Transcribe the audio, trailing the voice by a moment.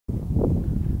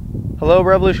Hello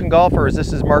Revolution Golfers,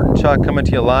 this is Martin Chuck coming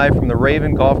to you live from the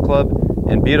Raven Golf Club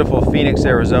in beautiful Phoenix,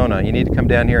 Arizona. You need to come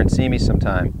down here and see me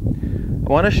sometime. I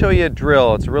want to show you a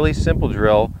drill. It's a really simple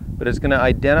drill, but it's going to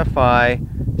identify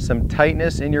some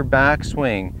tightness in your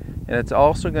backswing, and it's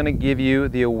also going to give you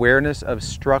the awareness of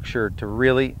structure to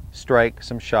really strike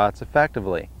some shots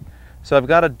effectively. So I've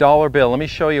got a dollar bill. Let me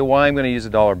show you why I'm going to use a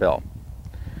dollar bill.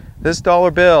 This dollar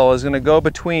bill is going to go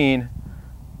between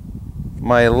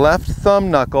my left thumb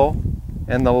knuckle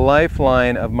and the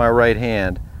lifeline of my right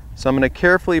hand. So I'm going to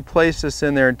carefully place this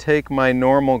in there and take my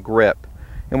normal grip.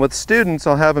 And with students,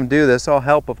 I'll have them do this. I'll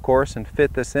help, of course, and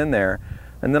fit this in there.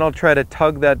 And then I'll try to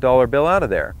tug that dollar bill out of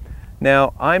there.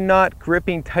 Now, I'm not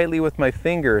gripping tightly with my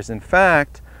fingers. In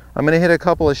fact, I'm going to hit a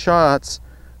couple of shots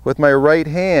with my right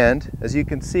hand, as you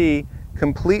can see,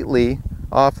 completely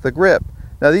off the grip.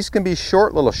 Now, these can be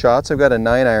short little shots. I've got a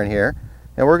 9-iron here.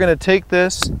 And we're going to take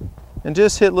this and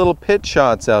just hit little pitch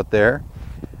shots out there.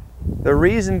 The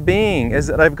reason being is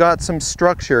that I've got some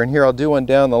structure, and here I'll do one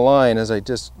down the line as I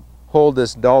just hold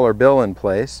this dollar bill in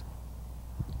place.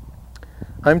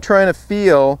 I'm trying to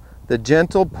feel the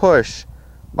gentle push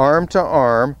arm to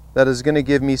arm that is going to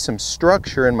give me some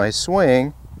structure in my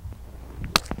swing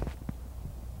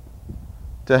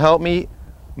to help me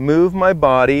move my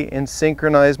body and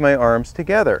synchronize my arms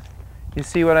together. You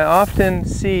see, what I often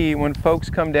see when folks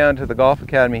come down to the Golf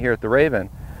Academy here at the Raven,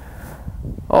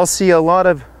 I'll see a lot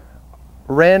of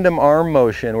random arm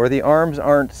motion where the arms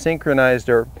aren't synchronized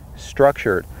or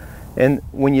structured. And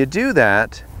when you do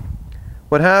that,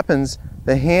 what happens,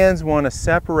 the hands want to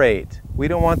separate. We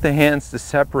don't want the hands to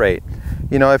separate.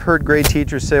 You know, I've heard great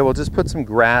teachers say, well, just put some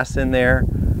grass in there.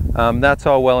 That's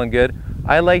all well and good.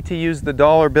 I like to use the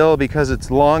dollar bill because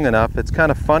it's long enough, it's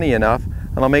kind of funny enough,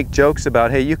 and I'll make jokes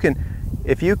about, hey,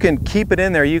 if you can keep it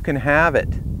in there, you can have it.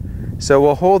 So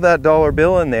we'll hold that dollar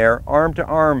bill in there, arm to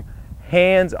arm,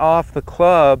 hands off the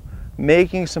club,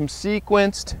 making some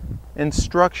sequenced and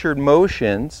structured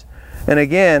motions. And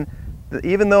again,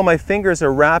 even though my fingers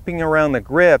are wrapping around the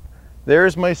grip,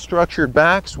 there's my structured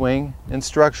backswing and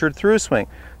structured through swing.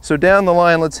 So down the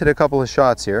line, let's hit a couple of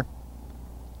shots here.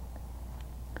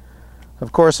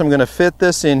 Of course, I'm going to fit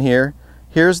this in here.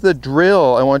 Here's the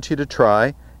drill I want you to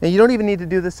try. And you don't even need to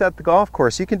do this at the golf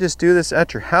course. You can just do this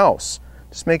at your house.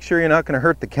 Just make sure you're not going to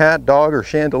hurt the cat, dog, or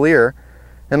chandelier.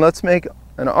 And let's make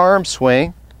an arm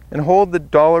swing and hold the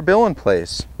dollar bill in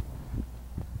place.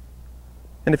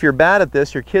 And if you're bad at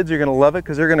this, your kids are going to love it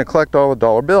because they're going to collect all the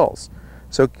dollar bills.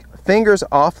 So fingers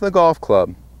off the golf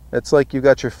club. It's like you've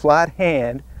got your flat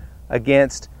hand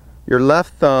against your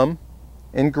left thumb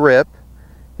in grip,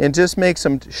 and just make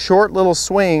some short little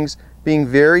swings, being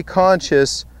very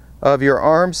conscious of your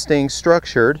arms staying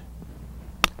structured.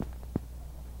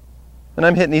 And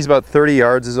I'm hitting these about 30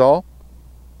 yards is all.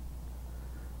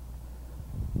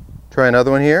 Try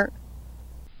another one here.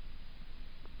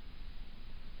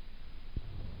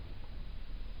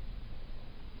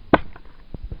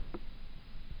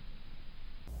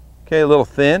 Okay, a little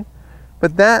thin,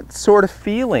 but that sort of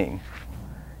feeling,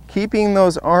 keeping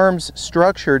those arms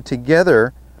structured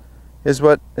together, is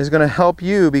what is going to help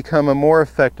you become a more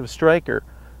effective striker.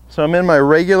 So I'm in my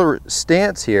regular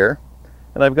stance here,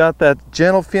 and I've got that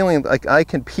gentle feeling like I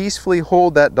can peacefully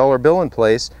hold that dollar bill in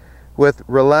place with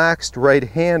relaxed right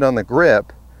hand on the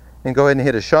grip, and go ahead and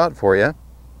hit a shot for you.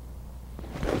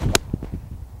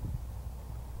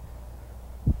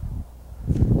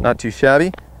 Not too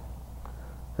shabby.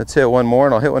 Let's hit one more,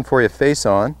 and I'll hit one for you face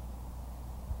on.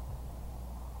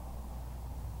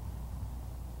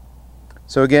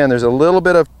 So again, there's a little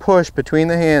bit of push between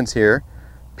the hands here.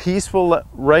 Peaceful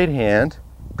right hand,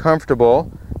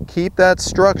 comfortable. Keep that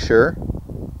structure.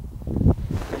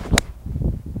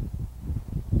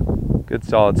 Good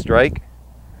solid strike.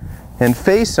 And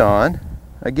face on,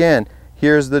 again,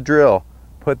 here's the drill.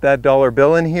 Put that dollar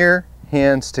bill in here,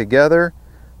 hands together,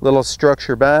 little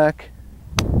structure back,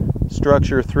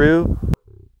 structure through.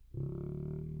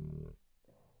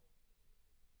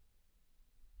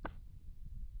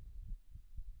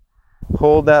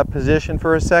 Hold that position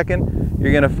for a second.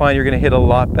 You're going to find you're going to hit a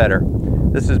lot better.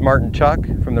 This is Martin Chuck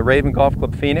from the Raven Golf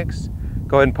Club Phoenix.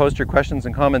 Go ahead and post your questions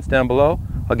and comments down below.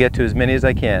 I'll get to as many as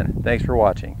I can. Thanks for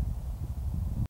watching.